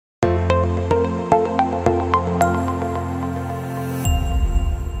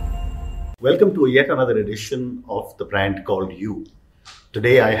Welcome to yet another edition of the brand called You.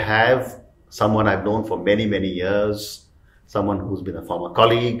 Today I have someone I've known for many, many years, someone who's been a former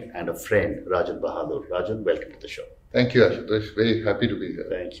colleague and a friend, Rajan Bahadur. Rajan, welcome to the show. Thank you, Ashutosh. Very happy to be here.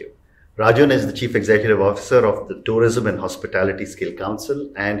 Thank you. Rajan is the Chief Executive Officer of the Tourism and Hospitality Skill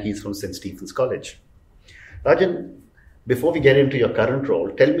Council, and he's from St. Stephen's College. Rajan, before we get into your current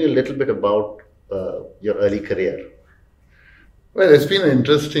role, tell me a little bit about your early career. Well, it's been an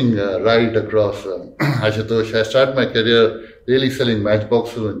interesting ride across Ashutosh. I started my career really selling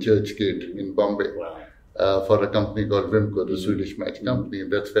matchboxes on Churchgate in Bombay. Wow. For a company called Vimco, the Swedish match company.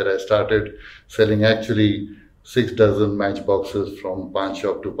 That's where I started selling actually 6 dozen matchboxes from pawn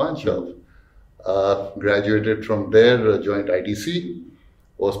shop to pawn shop. Graduated from there, joined ITC,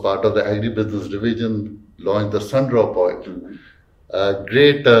 was part of the agribusiness division, launched the Sundrop oil.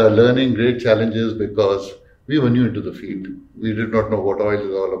 Great learning, great challenges because we were new into the field. We did not know what oil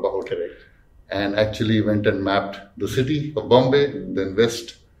is all about. Correct. And actually went and mapped the city of Bombay, then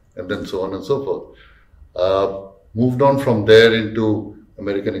West, and then so on and so forth. Moved on from there into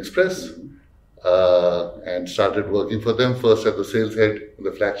American Express and started working for them, first as the sales head in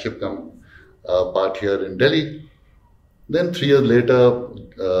the flagship part here in Delhi. Then 3 years later,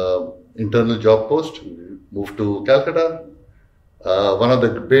 internal job post, moved to Calcutta. One of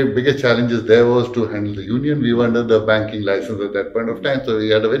the biggest challenges there was to handle the union. We were under the banking license at that point of time, so we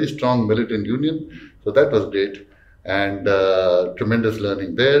had a very strong militant union. So that was great and tremendous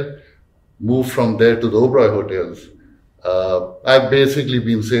learning there. Moved from there to the Oberoi hotels. I've basically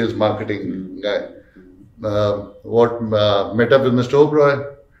been sales marketing guy. Met up with Mr.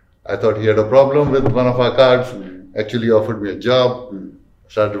 Oberoi. I thought he had a problem with one of our cards. Actually offered me a job.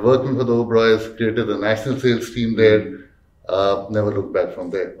 Started working for the Oberois. Created a national sales team there. Never looked back from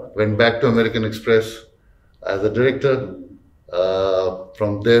there. Went back to American Express as a director.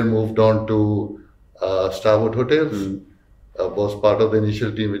 From there moved on to Starwood Hotels. Was part of the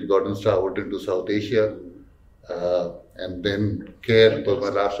initial team which got in Starwood into South Asia. And then Care was my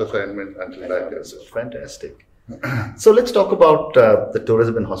last assignment until that year. Fantastic. So let's talk about the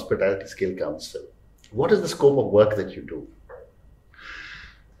Tourism and Hospitality Skill Council. What is the scope of work that you do?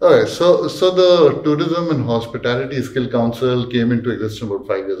 Okay, so the Tourism and Hospitality Skill Council came into existence about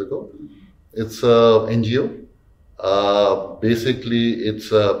 5 years ago. It's a NGO. Basically,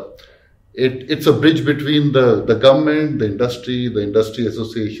 it's a bridge between the government, the industry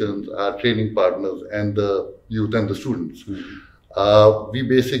associations, our training partners, and the youth and the students. We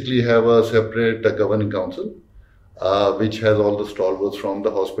basically have a separate governing council, which has all the stalwarts from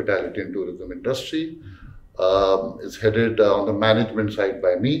the hospitality and tourism industry. It's headed on the management side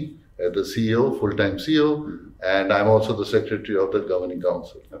by me, the CEO, full-time CEO, and I'm also the secretary of the governing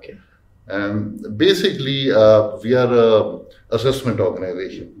council. Okay. Basically, we are an assessment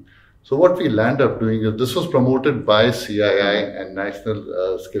organization. So what we land up doing is, this was promoted by CII and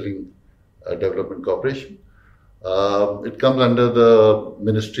National Skilling Development Corporation. It comes under the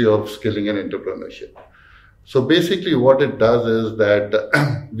Ministry of Skilling and Entrepreneurship. So basically what it does is that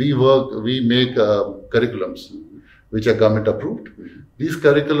we make curriculums which are government approved. These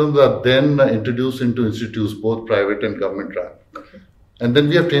curriculums are then introduced into institutes, both private and government run. Okay. And then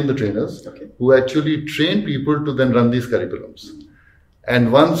we have trained the trainers who actually train people to then run these curriculums.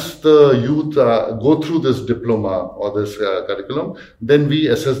 And once the youth go through this diploma or this curriculum, then we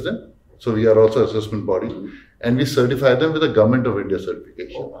assess them. So we are also an assessment body, and we certify them with a Government of India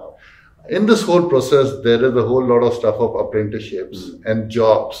certification. Oh, wow. In this whole process, there is a whole lot of stuff of apprenticeships and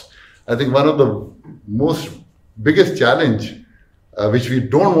jobs. I think one of the biggest challenge, which we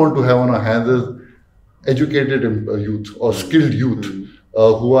don't want to have on our hands, is educated youth or skilled youth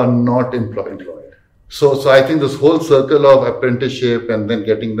who are not employed. So I think this whole circle of apprenticeship and then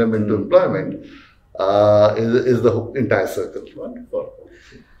getting them into employment is the entire circle. Wonderful.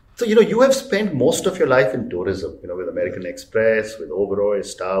 So, you have spent most of your life in tourism, with American Express, with Oberoi,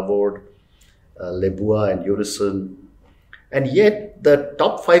 Starwood, Lebua and Unison. And yet the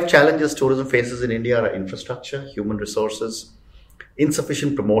top 5 challenges tourism faces in India are infrastructure, human resources,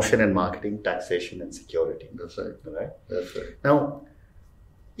 insufficient promotion and marketing, taxation and security. That's right. Right? That's right. Now,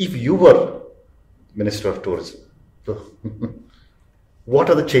 if you were Minister of Tourism, what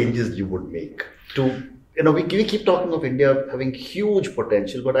are the changes you would make to, we keep talking of India having huge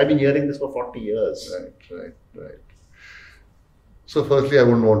potential, but I've been hearing this for 40 years. Right. So firstly, I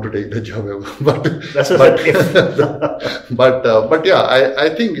wouldn't want to take the job ever, but yeah, I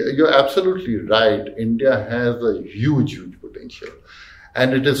think you're absolutely right. India has a huge potential.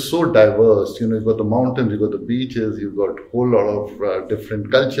 And it is so diverse. You've got the mountains, you've got the beaches, you've got a whole lot of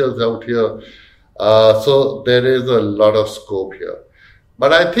different cultures out here. So there is a lot of scope here.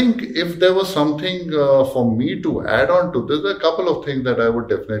 But I think if there was something for me to add on to this, there are a couple of things that I would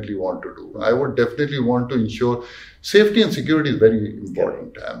definitely want to do. I would definitely want to ensure safety and security is very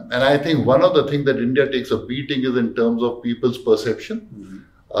important. And I think one of the things that India takes a beating is in terms of people's perception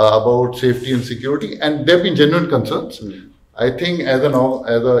about safety and security. And there have been genuine concerns. I think as an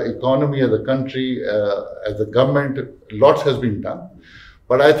economy, as a country, as a government, lots has been done.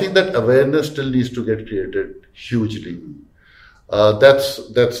 But I think that awareness still needs to get created hugely.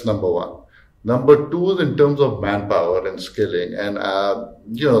 That's number one. Number two is in terms of manpower and skilling, and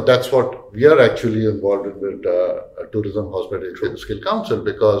that's what we are actually involved with Tourism Hospitality Skill Council,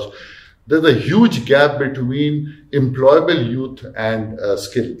 because there's a huge gap between employable youth and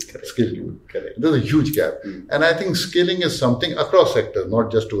skilled youth. Correct. There's a huge gap, and I think skilling is something across sectors,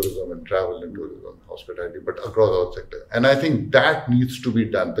 not just tourism and travel and tourism, hospitality, but across all sectors. And I think that needs to be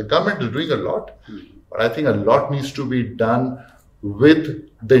done. The government is doing a lot, but I think a lot needs to be done with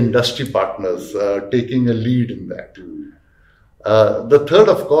the industry partners taking a lead in that. The third,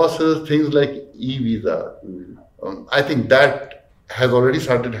 of course, is things like e-visa. I think that has already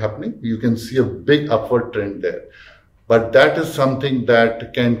started happening. You can see a big upward trend there. But that is something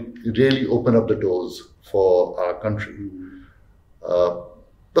that can really open up the doors for our country.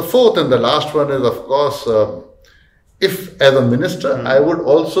 The fourth and the last one is, of course, if as a minister, I would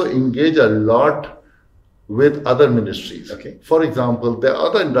also engage a lot with other ministries. Okay. For example, there are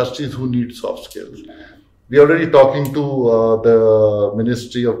other industries who need soft skills. We are already talking to the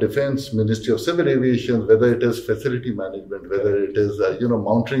Ministry of Defense, Ministry of Civil Aviation, whether it is facility management, whether it is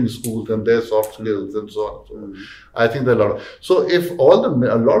monitoring schools and their soft skills and so on. So on. I think there are a lot of. So if a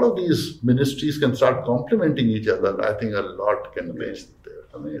lot of these ministries can start complementing each other, I think a lot can be there.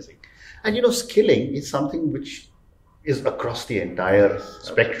 Amazing. And skilling is something which is across the entire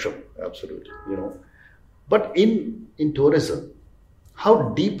spectrum. Absolutely. But in tourism, how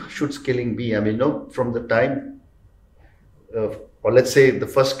deep should skilling be? I mean, from the time, or let's say the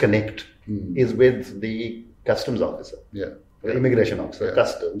first connect is with the customs officer, the immigration officer,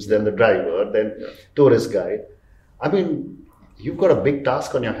 customs, then the driver, then tourist guide. I mean, you've got a big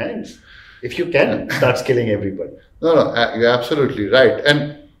task on your hands if you can start skilling everybody. No, you're absolutely right.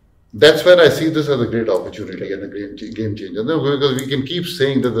 And that's where I see this as a great opportunity and a great game changer. Because we can keep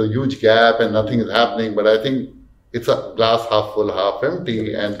saying there's a huge gap and nothing is happening, but I think it's a glass half full, half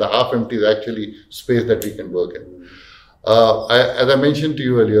empty, and the half empty is actually space that we can work in. As I mentioned to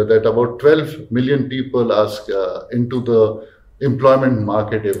you earlier, that about 12 million people are into the employment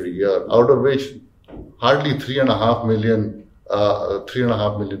market every year, out of which hardly 3.5 million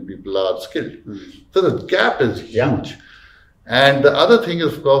people are skilled. So the gap is huge. And the other thing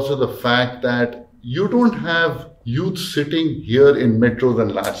is, of course, is the fact that you don't have youth sitting here in metros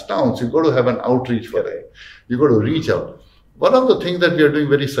and large towns. You've got to have an outreach for it. You've got to reach out. One of the things that we are doing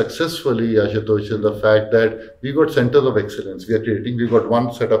very successfully, Ashutosh, is the fact that we got centers of excellence. We've got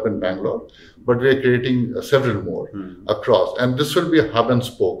one set up in Bangalore, but we are creating several more across. And this will be a hub and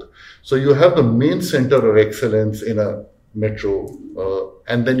spoke. So you have the main center of excellence in a metro,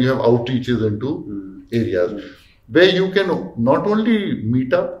 and then you have outreaches into areas where you can not only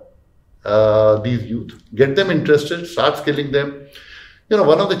meet up these youth, get them interested, start skilling them.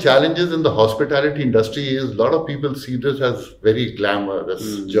 One of the challenges in the hospitality industry is a lot of people see this as very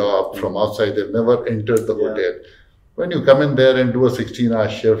glamorous job from outside. They've never entered the hotel. When you come in there and do a 16-hour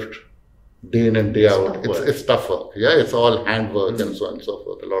shift, day in and day out, it's tough work. Yeah, it's all handwork and so on and so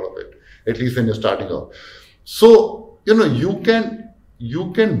forth, a lot of it, at least when you're starting off. So,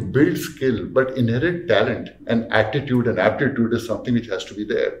 you can build skill, but inherent talent and attitude and aptitude is something which has to be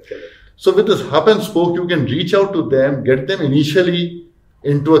there. Okay. So with this hub and spoke, you can reach out to them, get them initially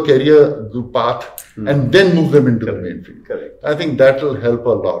into a career path, and then move them into the main field. Correct. I think that will help a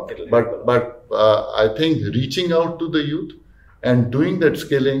lot. But I think reaching out to the youth and doing that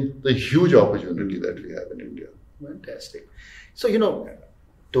skilling, the huge opportunity that we have in India. Fantastic. So,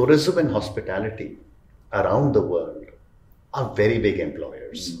 tourism and hospitality around the world are very big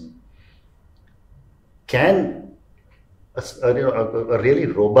employers. Can a really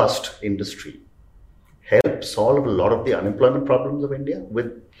robust industry help solve a lot of the unemployment problems of India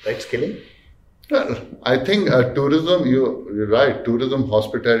with right skilling? Well, I think tourism, you're right, tourism,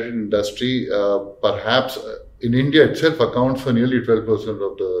 hospitality industry, perhaps in India itself accounts for nearly 12%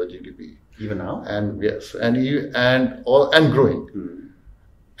 of the GDP. Even now? And yes, and growing.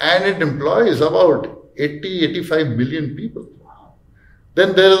 And it employs about 85 million people.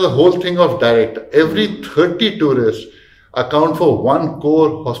 Then there is a whole thing of direct. Every 30 tourists account for one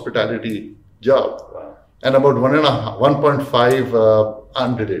core hospitality job. And about 1.5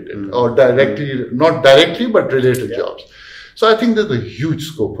 unrelated or directly, not directly, but related jobs. So I think there's a huge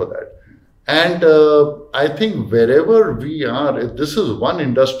scope for that. And I think wherever we are, this is one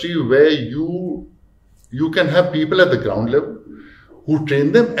industry where you can have people at the ground level who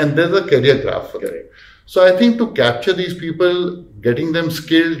train them, and there's a career graph for them. So I think to capture these people, getting them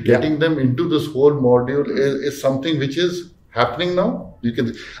skilled, getting them into this whole module is something which is happening now.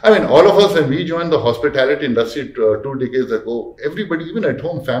 All of us, when we joined the hospitality industry 2 decades ago, everybody, even at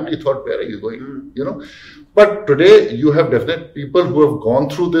home, family thought, where are you going? But today, you have definite people who have gone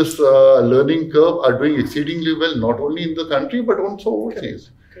through this learning curve are doing exceedingly well, not only in the country, but also overseas.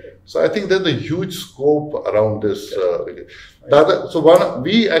 So I think there's a huge scope around this.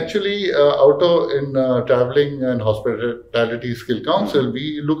 We actually, in Traveling and Hospitality Skill Council,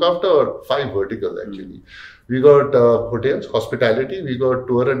 we look after 5 verticals actually. We got hotels, hospitality, we got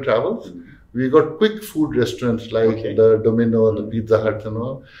tour and travels, we got quick food restaurants like the Domino, the Pizza Hut and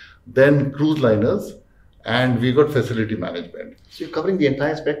all, then cruise liners, and we got facility management. So you're covering the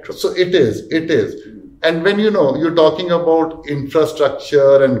entire spectrum. So it is. And when you're talking about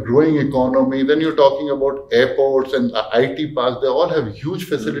infrastructure and growing economy, then you're talking about airports and IT parks, they all have huge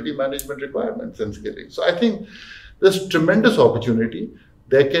facility management requirements and skilling. So I think there's tremendous opportunity.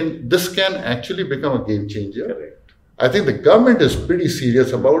 This can actually become a game changer. Correct. I think the government is pretty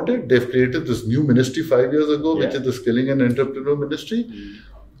serious about it. They've created this new ministry 5 years ago, which is the Skilling and Entrepreneur Ministry.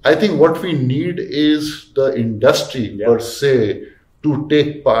 I think what we need is the industry per se to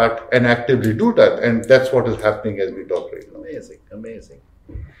take part and actively do that. And that's what is happening as we talk right now. Amazing.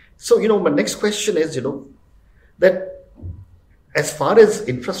 So, my next question is, that as far as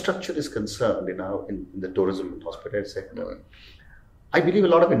infrastructure is concerned in the tourism and hospitality sector, I believe a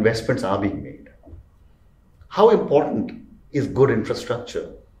lot of investments are being made. How important is good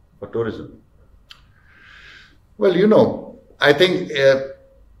infrastructure for tourism? Well, I think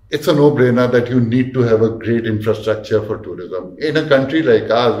it's a no-brainer that you need to have a great infrastructure for tourism. In a country like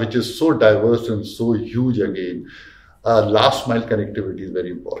ours, which is so diverse and so huge again, last mile connectivity is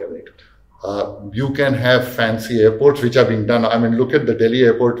very important. You can have fancy airports which are being done. Look at the Delhi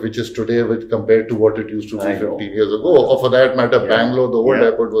airport, which is today compared to what it used to be 15 years ago. Or for that matter, Bangalore, the old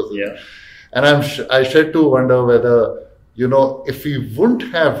airport was. And I said to wonder whether, if we wouldn't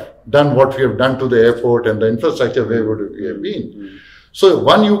have done what we have done to the airport and the infrastructure, where would we have been? So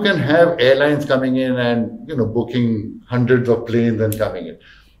you can have airlines coming in and, booking hundreds of planes and coming in.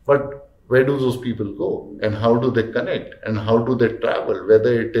 But where do those people go? And how do they connect? And how do they travel?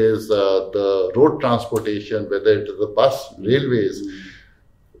 Whether it is the road transportation, whether it is the bus, railways.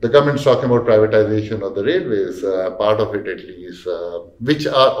 The government's talking about privatization of the railways, part of it at least, which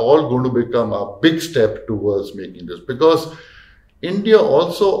are all going to become a big step towards making this. Because India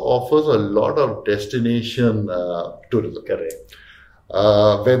also offers a lot of destination tourism. Correct.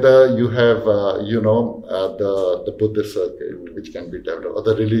 Whether you have, the Buddhist circuit, which can be developed, or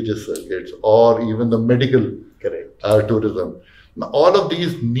the religious circuits, or even the medical tourism. Now, all of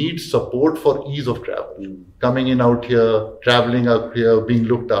these need support for ease of travel. Coming in out here, traveling out here, being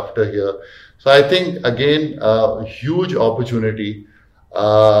looked after here. So I think, again, huge opportunity.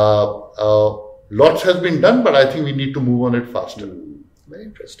 Lots has been done, but I think we need to move on it faster. Very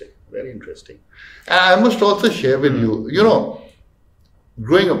interesting. Very interesting. And I must also share with you,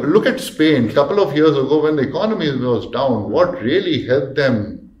 growing up, look at Spain. A couple of years ago, when the economy was down, what really helped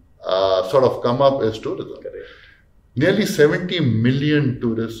them sort of come up is tourism. Correct. Nearly 70 million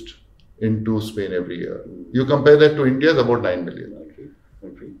tourists into Spain every year. You compare that to India, it's about 9 million.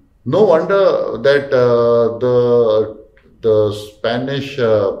 Okay. No wonder that the Spanish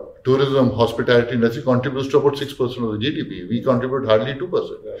tourism hospitality industry contributes to about 6% of the GDP. We contribute hardly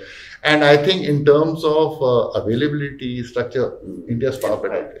 2%. And I think in terms of availability, structure, India is far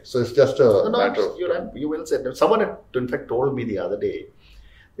better. So it's just a matter of... You well said. Someone had, in fact, told me the other day,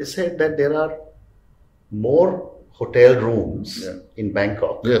 they said that there are more hotel rooms in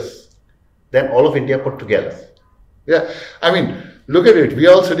Bangkok than all of India put together. Yeah. Look at it. We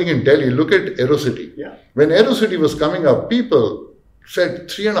are all sitting in Delhi. Look at Aerocity. Yeah. When Aerocity was coming up, people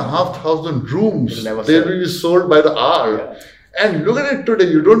said 3,500 rooms. They will be sold by the hour. Yeah. And look at it today.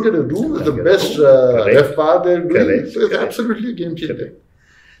 You don't get a room. It's the best RevPAR they're doing. So it's absolutely a game changer.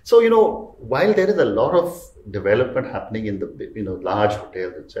 So, while there is a lot of development happening in the, large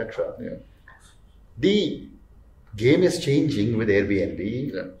hotels, etc., the game is changing with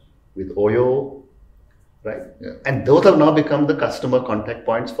Airbnb, with Oyo, right? Yeah. And those have now become the customer contact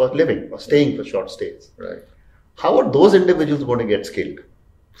points for living or staying for short stays. Right. How are those individuals going to get skilled?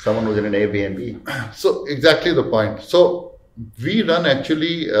 Someone who's in an Airbnb. So exactly the point. So we run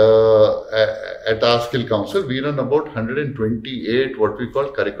actually at our skill council, we run about 128 what we call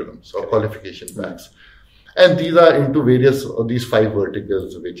curriculums or qualification packs. And these are into various of these 5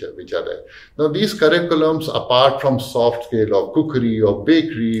 verticals which are there. Now these curriculums, apart from soft skill of cookery, of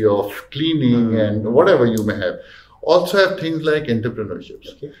bakery, of cleaning, and whatever you may have, also have things like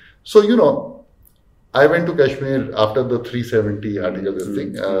entrepreneurships. Okay. So I went to Kashmir after the 370 article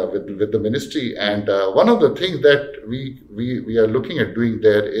thing with the ministry, and one of the things that we are looking at doing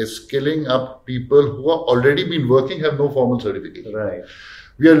there is skilling up people who have already been working, have no formal certification. Right.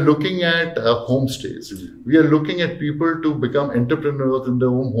 We are looking at homestays. We are looking at people to become entrepreneurs in their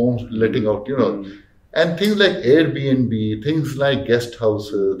own homes, letting out, and things like Airbnb, things like guest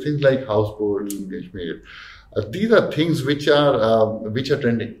houses, things like houseboats in Kashmir. These are things which are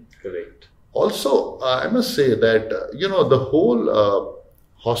trending. Correct. Also, I must say that, the whole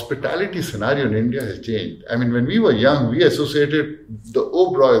hospitality scenario in India has changed. I mean, when we were young, we associated the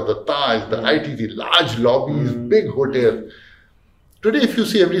Oberoi, the Taj, the ITC, large lobbies, big hotels. Today, if you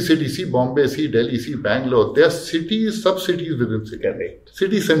see every city, see Bombay, see Delhi, see Bangalore, there are cities, sub-cities within cities. Correct.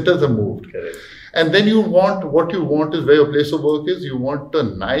 City centers are moved. Correct. And then what you want is where your place of work is. You want a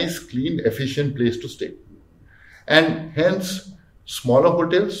nice, clean, efficient place to stay. And hence, smaller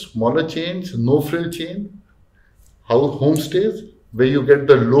hotels, smaller chains, no-frill chain, homestays, where you get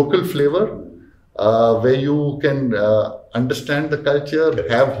the local flavor, where you can understand the culture,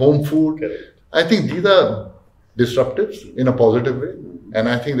 Correct. have home food. Correct. I think these are disruptives in a positive way, and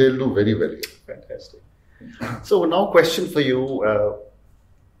I think they'll do very well. Fantastic. So now, question for you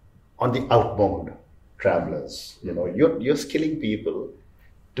on the outbound travelers. You're skilling people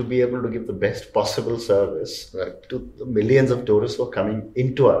to be able to give the best possible service to the millions of tourists who are coming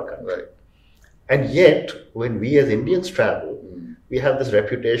into our country. Right. And yet, when we as Indians travel, we have this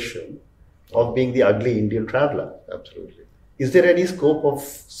reputation of being the ugly Indian traveler. Absolutely. Is there any scope of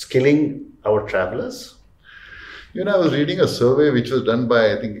skilling our travelers? I was reading a survey which was done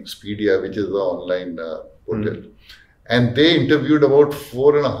by, I think, Expedia, which is the online portal. And they interviewed about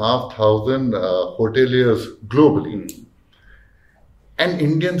 4,500 hoteliers globally. And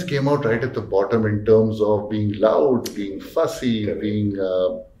Indians came out right at the bottom in terms of being loud, being fussy, being,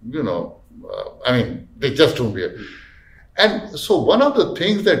 they just don't be. And so one of the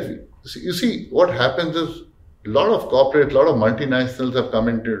things that, you see, what happens is, a lot of corporate, a lot of multinationals have come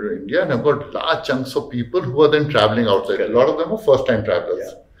into India and have got large chunks of people who are then traveling outside. A lot of them are first-time travelers.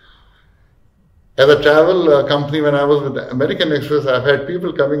 Yeah. As a travel company, when I was with American Express, I've had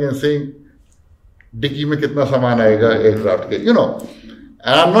people coming and saying, "Dicky mein kitna saman aayega aircraft ke?"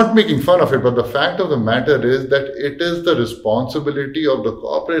 And I'm not making fun of it, but the fact of the matter is that it is the responsibility of the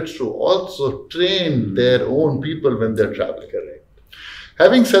corporates to also train their own people when they're traveling. Correct.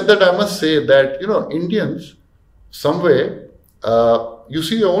 Having said that, I must say that, Indians, somewhere, you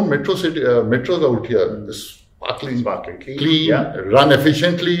see your own metros out here, sparkling clean, run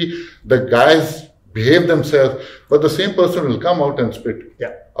efficiently, the guys behave themselves, but the same person will come out and spit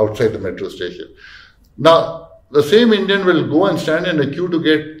outside the metro station. Now, the same Indian will go and stand in a queue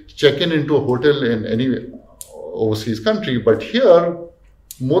to check-in into a hotel in any overseas country, but here,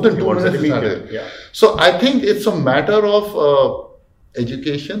 more than 2 minutes is started. Yeah. So I think it's a matter of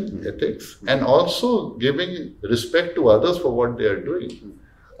education, ethics, and also giving respect to others for what they are doing.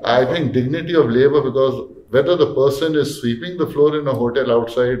 I think dignity of labor, because whether the person is sweeping the floor in a hotel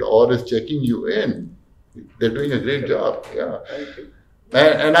outside or is checking you in, they're doing a great job. Yeah.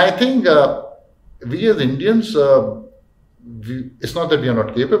 And I think we as Indians, it's not that we are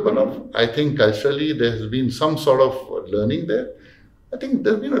not capable of. I think culturally there has been some sort of learning there. I think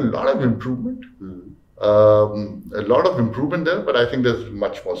there's been a lot of improvement. A lot of improvement there, but I think there's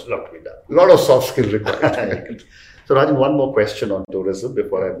much more to be done. A lot of soft skill required. So Rajan, one more question on tourism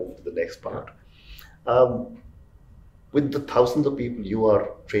before I move to the next part. With the thousands of people you are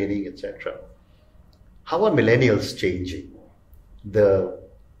training, etc., how are millennials changing the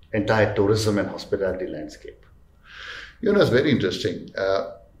entire tourism and hospitality landscape? It's very interesting.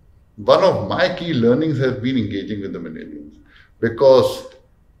 One of my key learnings has been engaging with the millennials, because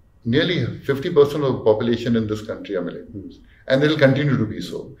nearly 50% of the population in this country are millennials, and it will continue to be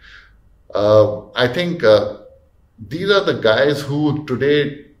so. I think these are the guys who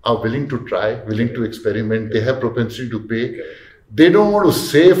today are willing to try, willing to experiment. They have propensity to pay. They don't want to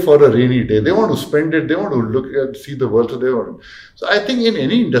save for a rainy day. They want to spend it. They want to see the world. So I think in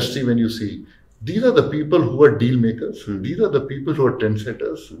any industry, when you see, these are the people who are deal makers. These are the people who are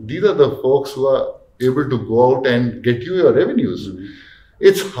trendsetters. These are the folks who are able to go out and get you your revenues.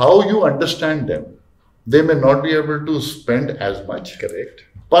 It's how you understand them. They may not be able to spend as much. Correct.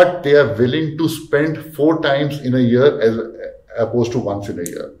 But they are willing to spend 4 times in a year as opposed to once in a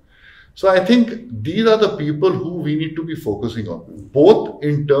year. So I think these are the people who we need to be focusing on, both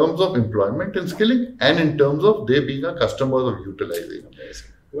in terms of employment and skilling and in terms of they being a customers of utilizing.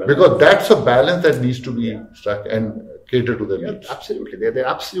 Well, Because that's a balance that needs to be struck and cater to their needs. absolutely. They're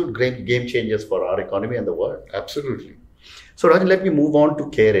absolute great game changers for our economy and the world. Absolutely. So, Rajan, let me move on to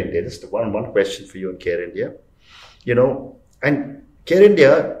Care India. Just one question for you on Care India. And Care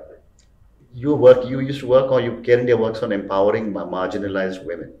India, you used to work, or Care India works on empowering marginalized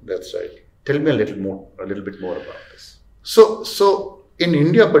women. That's right. Tell me a little bit more about this. So in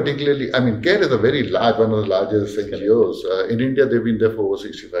India particularly, I mean, CARE is a very large, one of the largest NGOs. In India, they've been there for over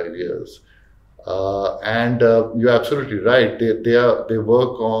 65 years. And you're absolutely right. They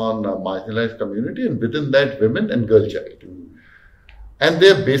work on marginalized community, and within that, women and girl child. And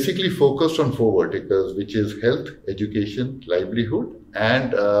they're basically focused on four verticals, which is health, education, livelihood,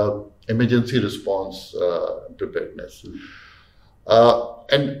 and emergency response preparedness.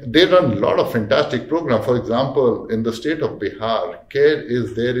 And they run a lot of fantastic programs. For example, in the state of Bihar, CARE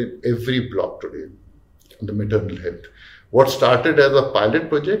is there in every block today, the maternal health. What started as a pilot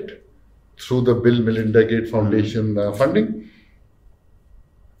project through the Bill Melinda Gates Foundation funding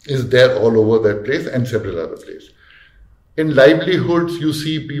is there all over that place and several other places. In livelihoods, you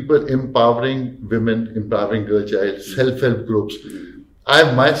see people empowering women, empowering girl child, self-help groups.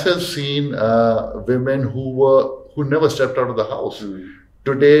 I've myself seen women who never stepped out of the house.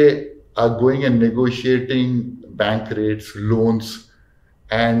 Today are going and negotiating bank rates, loans,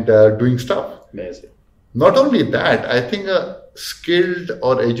 and doing stuff. Amazing. Not only that, I think a skilled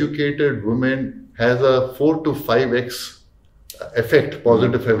or educated woman has a 4 to 5x effect,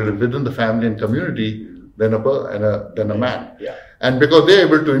 positive effect within the family and community than a man. Yeah. And because they're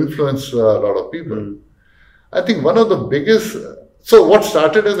able to influence a lot of people. I think one of the biggest, so what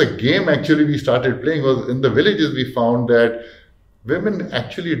started as a game actually we started playing was in the villages we found that women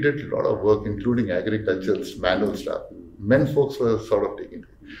actually did a lot of work, including agricultural, manual stuff. Men folks were sort of taking it.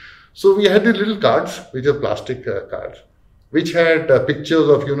 So we had the little cards, which are plastic cards, which had pictures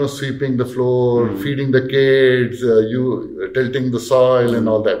of, sweeping the floor, feeding the kids, tilting the soil and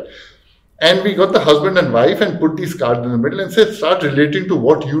all that. And we got the husband and wife and put these cards in the middle and said, start relating to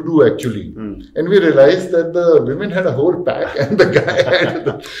what you do actually. And we realized that the women had a whole pack and the guy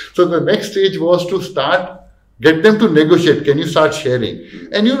had. So the next stage was to get them to negotiate. Can you start sharing?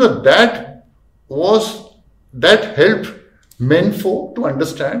 And that helped men folk to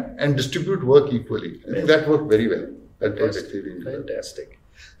understand and distribute work equally. I think that worked very well. Fantastic.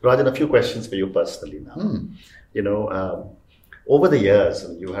 Rajan, a few questions for you personally now. Over the years,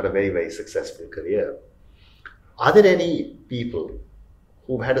 and you had a very, very successful career, are there any people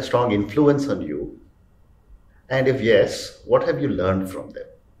who've had a strong influence on you? And if yes, what have you learned from them?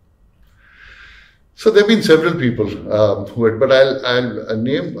 So there have been several people but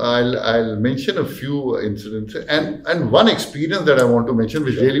I'll mention a few incidents and one experience that I want to mention,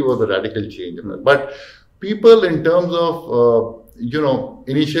 which really was a radical change. But people in terms of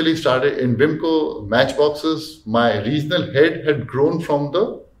initially started in Wimco matchboxes. My regional head had grown from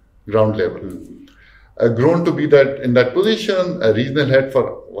the ground level. Grown to be in that position. A regional head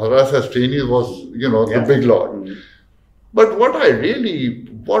for us as trainees was, the big lord. But what I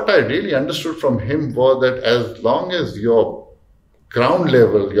really understood from him was that as long as your ground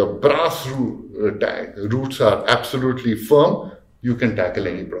level, your brass roots are absolutely firm, you can tackle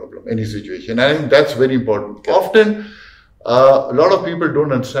any problem, any situation. And I think that's very important. Often, a lot of people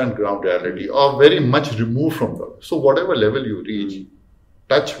don't understand ground reality or very much removed from that. So whatever level you reach,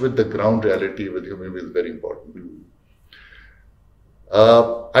 touch with the ground reality with human beings is very important.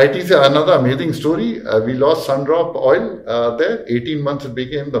 ITC, another amazing story. We lost Sundrop Oil there. 18 months it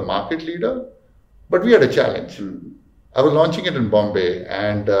became the market leader. But we had a challenge. I was launching it in Bombay,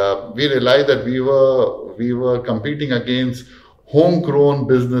 and we realized that we were competing against homegrown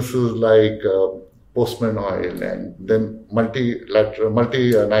businesses like Postman Oil, and then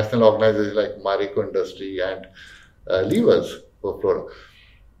multinational organizations like Marico Industry and Levers for Flora.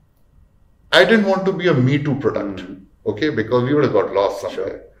 I didn't want to be a Me Too product, because we would have got lost somewhere.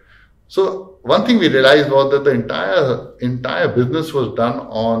 Sure. So one thing we realized was that the entire business was done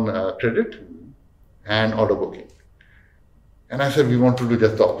on credit and order booking. And I said, we want to do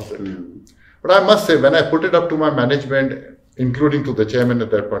just the opposite. But I must say, when I put it up to my management, including to the chairman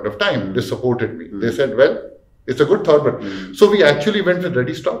at that point of time, they supported me. They said, well, it's a good thought, but so we actually went with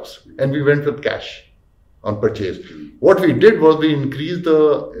ready stocks and we went with cash on purchase. What we did was we increased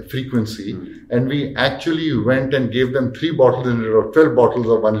the frequency and we actually went and gave them 3 bottles instead of 12 bottles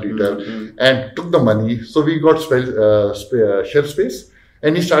of 1 liter and took the money. So we got shelf space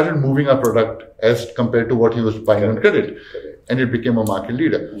and he started moving our product as compared to what he was buying on credit. and it became a market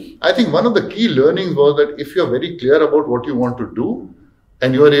leader. I think one of the key learnings was that if you're very clear about what you want to do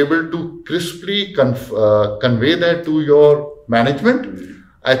and you are able to crisply convey that to your management,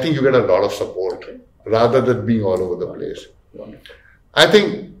 I think you get a lot of support rather than being all over the place. I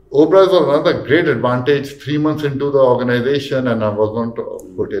think Oberoi was another great advantage 3 months into the organization, and I was going to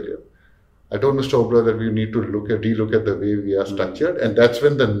hotel here. I told Mr. Oberoi that we need to relook at the way we are structured, and that's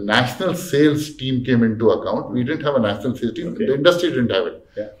when the national sales team came into account. We didn't have a national sales team; the industry didn't have it.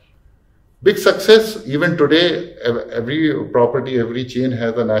 Yeah. Big success. Even today, every property, every chain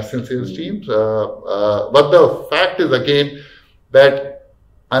has a national sales team. But the fact is again that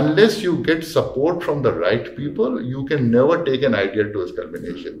unless you get support from the right people, you can never take an idea to its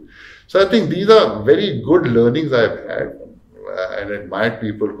culmination. So I think these are very good learnings I've had. And admired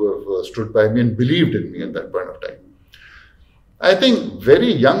people who have stood by me and believed in me at that point of time. I think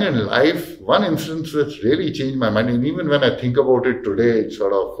very young in life, one instance that's really changed my mind, and even when I think about it today, it's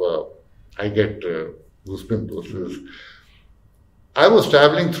sort of, I get goosebumps. I was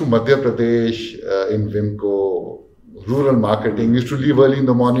traveling through Madhya Pradesh in Vimco, rural marketing, used to leave early in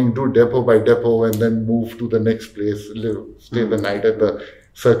the morning, do depot by depot, and then move to the next place, stay the night at the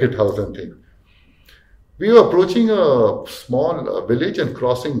circuit house and things. We were approaching a small village and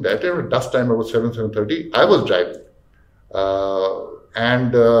crossing that. At dusk time, about 7:30. I was driving.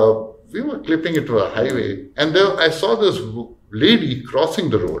 And we were clipping into a highway. And there I saw this lady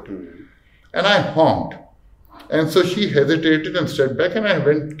crossing the road. And I honked. And so she hesitated and stepped back, and I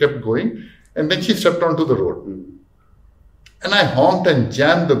kept going. And then she stepped onto the road. And I honked and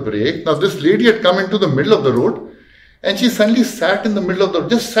jammed the brake. Now this lady had come into the middle of the road, and she suddenly sat in the middle of the road,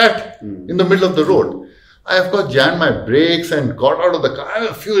 just sat in the middle of the road. I, of course, jammed my brakes and got out of the car. I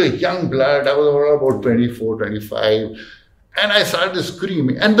was a young blood. I was about 24, 25. And I started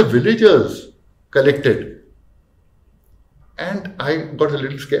screaming. And the villagers collected. And I got a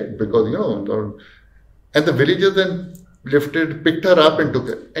little scared because, and the villagers then picked her up and took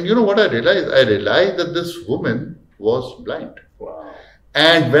her. And you know what I realized? I realized that this woman was blind. Wow.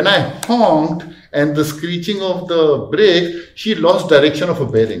 And when I honked and the screeching of the brakes, she lost direction of her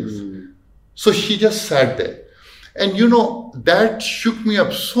bearings. So she just sat there. And that shook me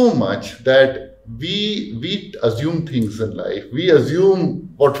up so much that we assume things in life. We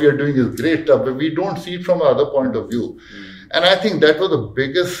assume what we are doing is great stuff, but we don't see it from another point of view. And I think that was the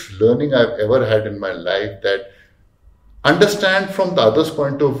biggest learning I've ever had in my life, that understand from the other's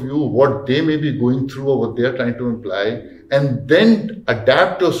point of view what they may be going through or what they're trying to imply, and then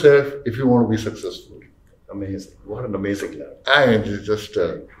adapt yourself if you want to be successful. Amazing. What an amazing learning. It's just...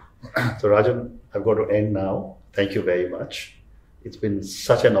 So Rajan, I've got to end now. Thank you very much. It's been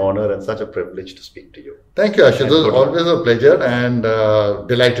such an honor and such a privilege to speak to you. Thank you, Ashish. It was always a pleasure and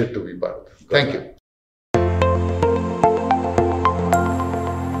delighted to be part of this. Thank you.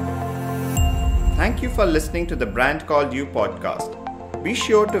 Thank you for listening to the Brand Called You podcast. Be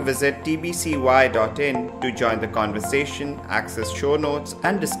sure to visit tbcy.in to join the conversation, access show notes,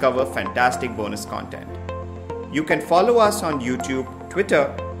 and discover fantastic bonus content. You can follow us on YouTube,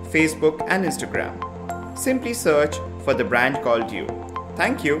 Twitter, Facebook, and Instagram. Simply search for The Brand Called You.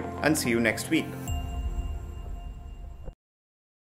 Thank you and see you next week.